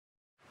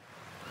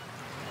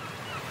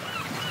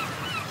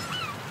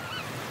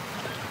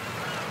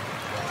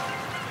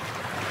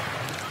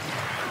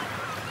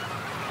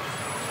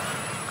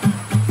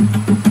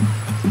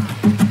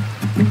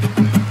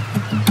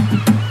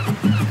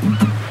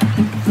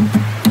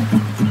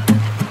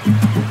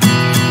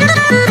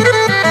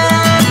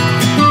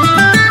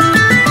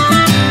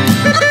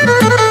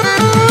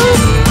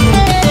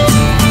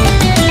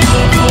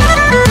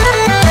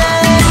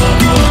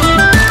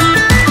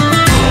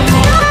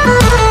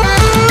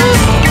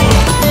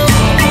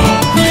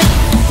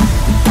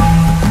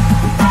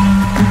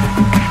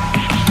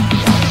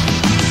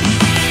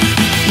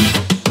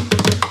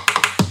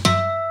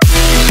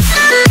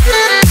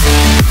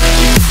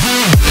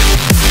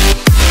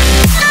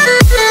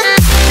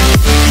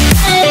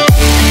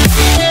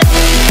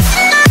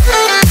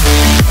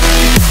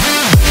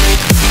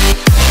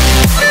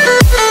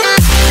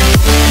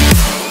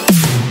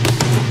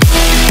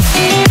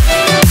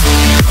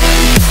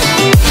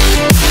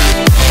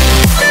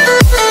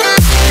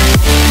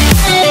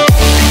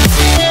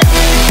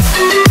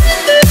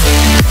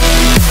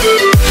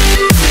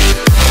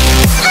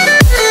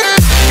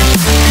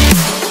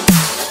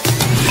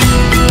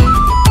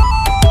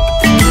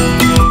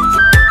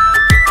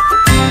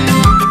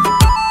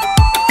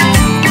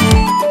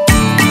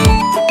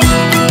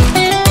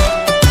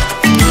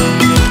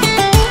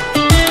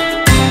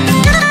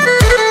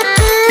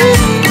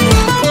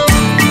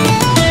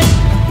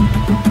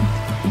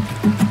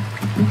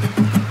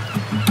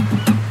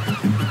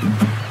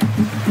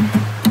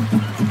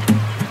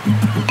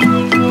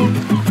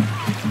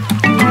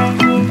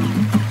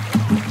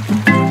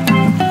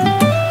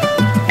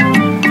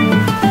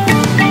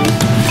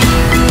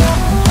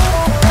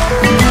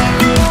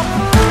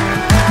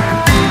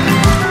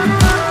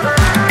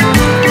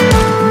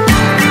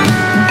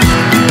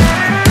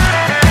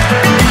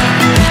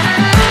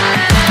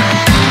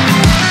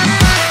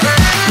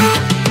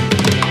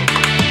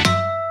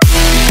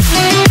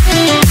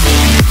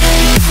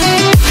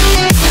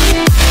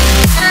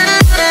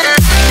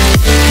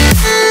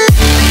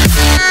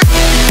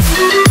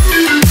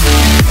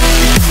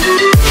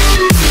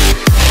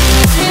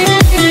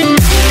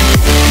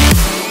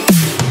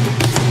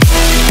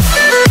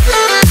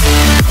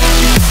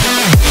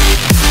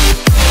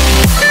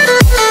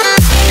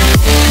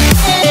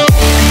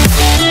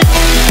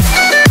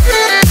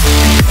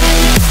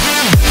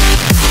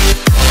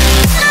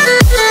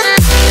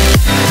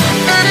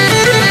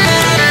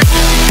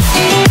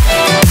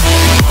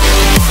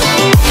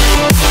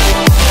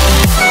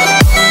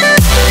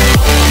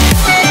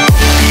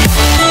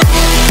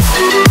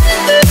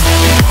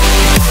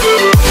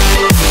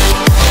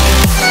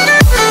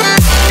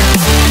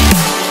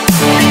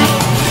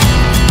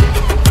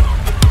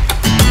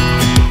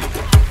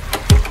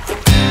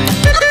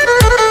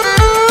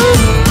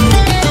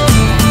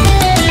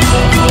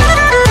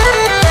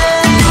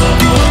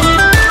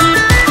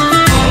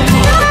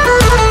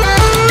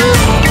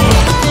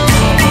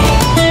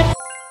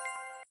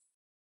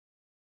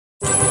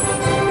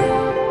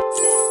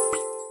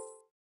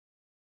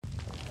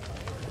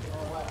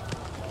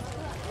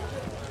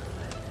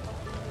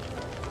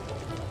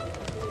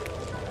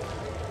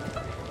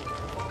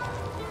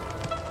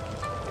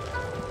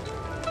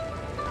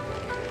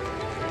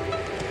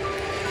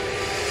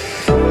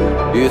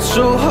It's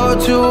so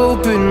hard to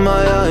open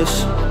my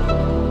eyes.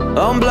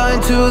 I'm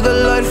blind to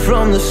the light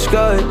from the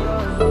sky.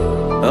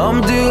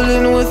 I'm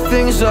dealing with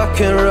things I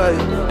can't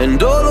write.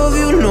 And all of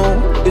you know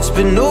it's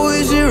been no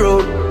easy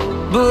road,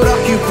 but I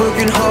keep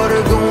working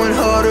harder, going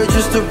harder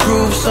just to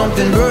prove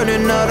something.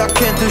 Burning out, I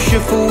can't do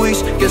shit for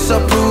weeks. Guess I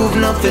proved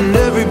nothing.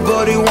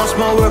 Everybody wants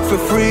my work for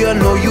free. I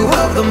know you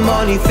have the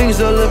money,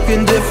 things are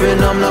looking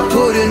different. I'm not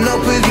putting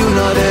up with you,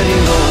 not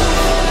anymore.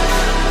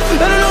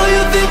 And I know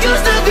you think you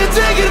still can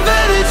take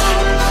advantage,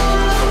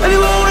 and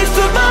you always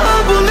took my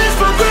humbleness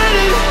for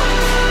granted.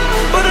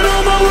 But I know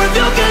my worth,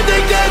 you can't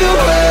take that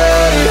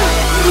away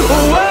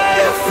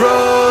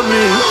from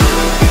me.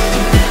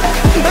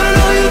 And I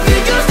know you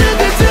think you still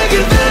can take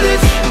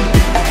advantage,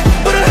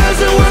 but it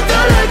hasn't worked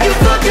out like you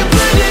fucking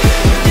planned it.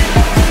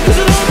 'Cause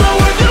I know my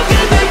worth, you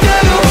can't take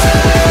that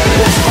away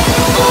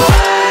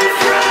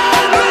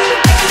from me.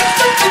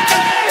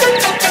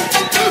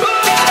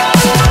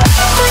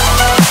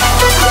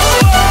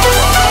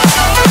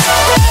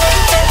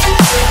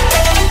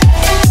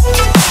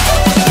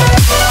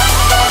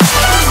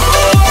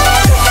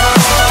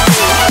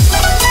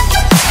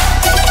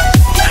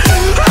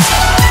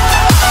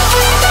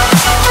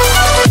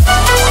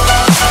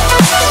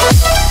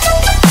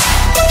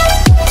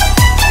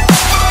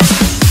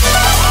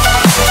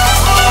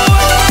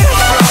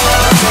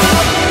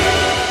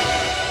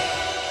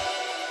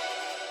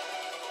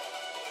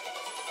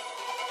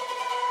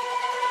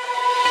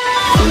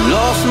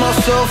 Lost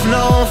myself,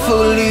 now I'm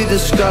fully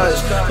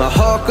disguised. My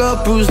heart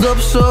got bruised up,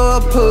 so I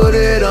put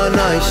it on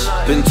ice.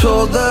 Been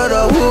told that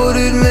I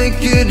wouldn't make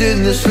it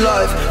in this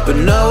life, but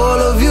now all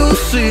of you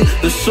see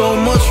there's so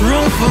much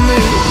room for me.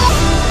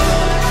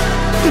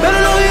 And I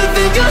know you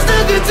think you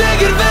still can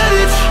take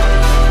advantage,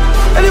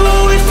 and you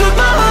always took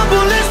my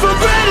humbleness for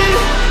granted.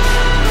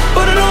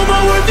 But I know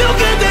my worth, you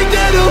can't take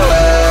that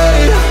away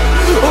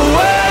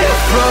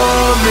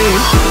from me.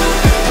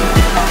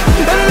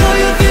 And I know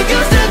you think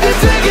you still can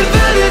take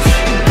advantage,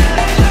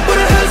 but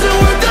it hasn't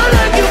worked out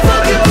like you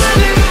fucking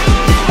planned it.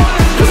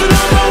 'Cause I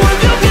know my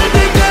worth, you can't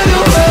take that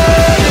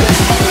away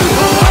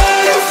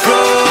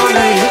from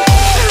me.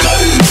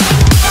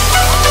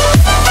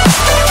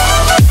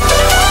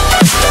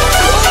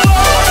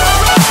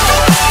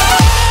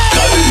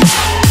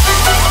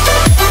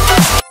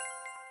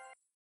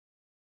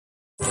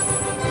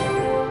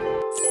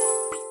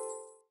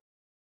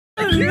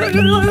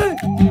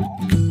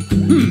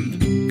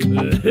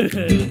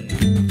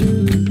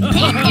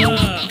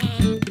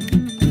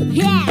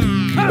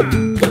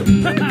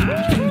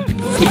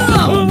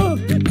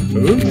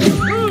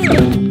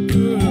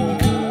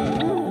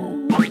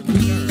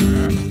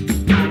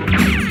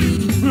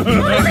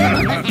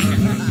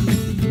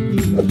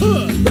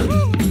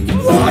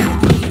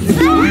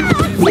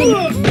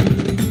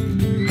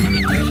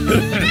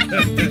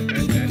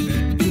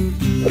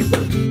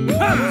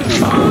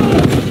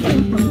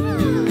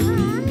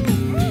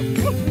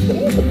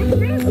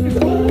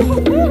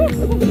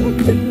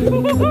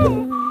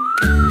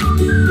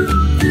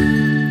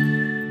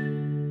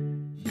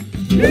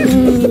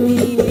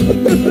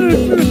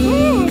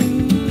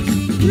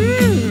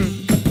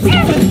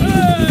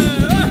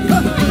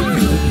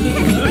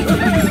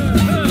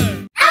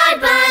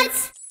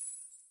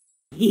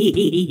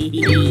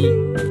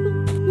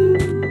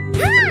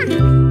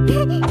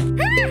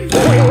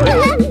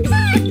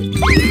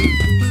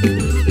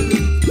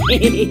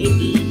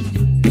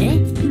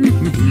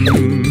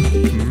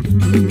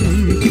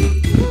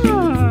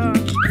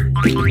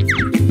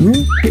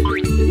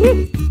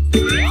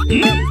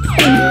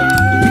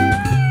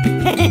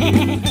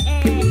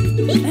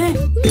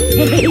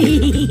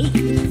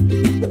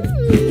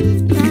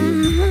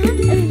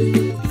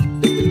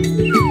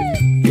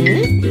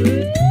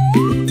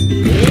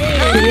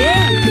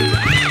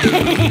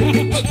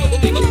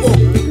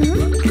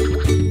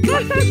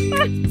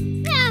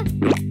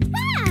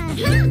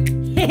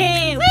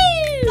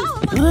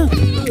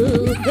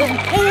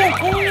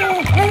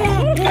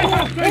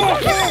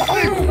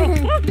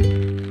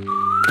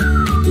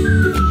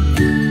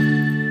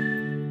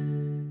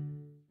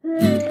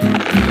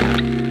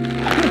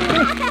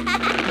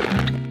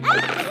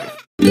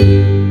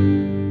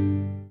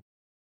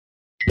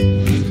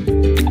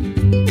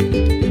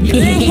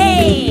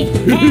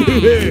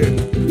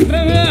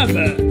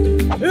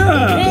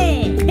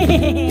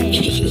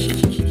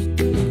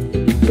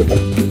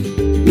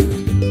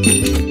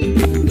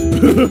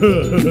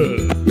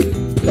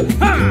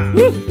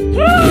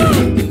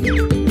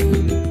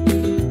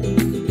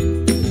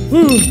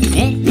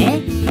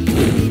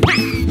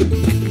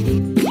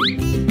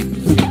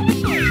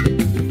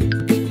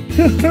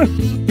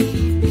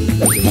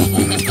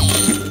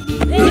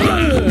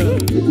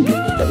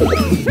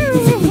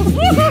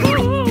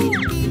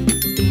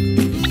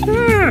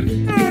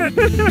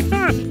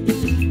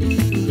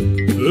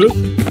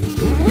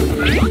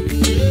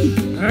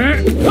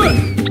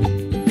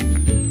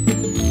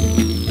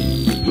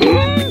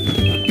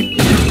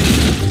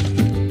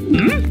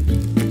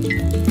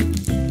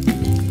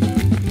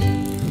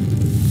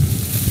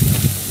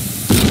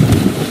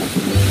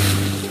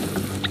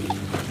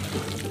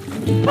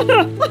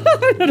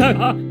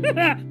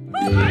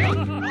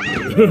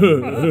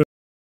 No.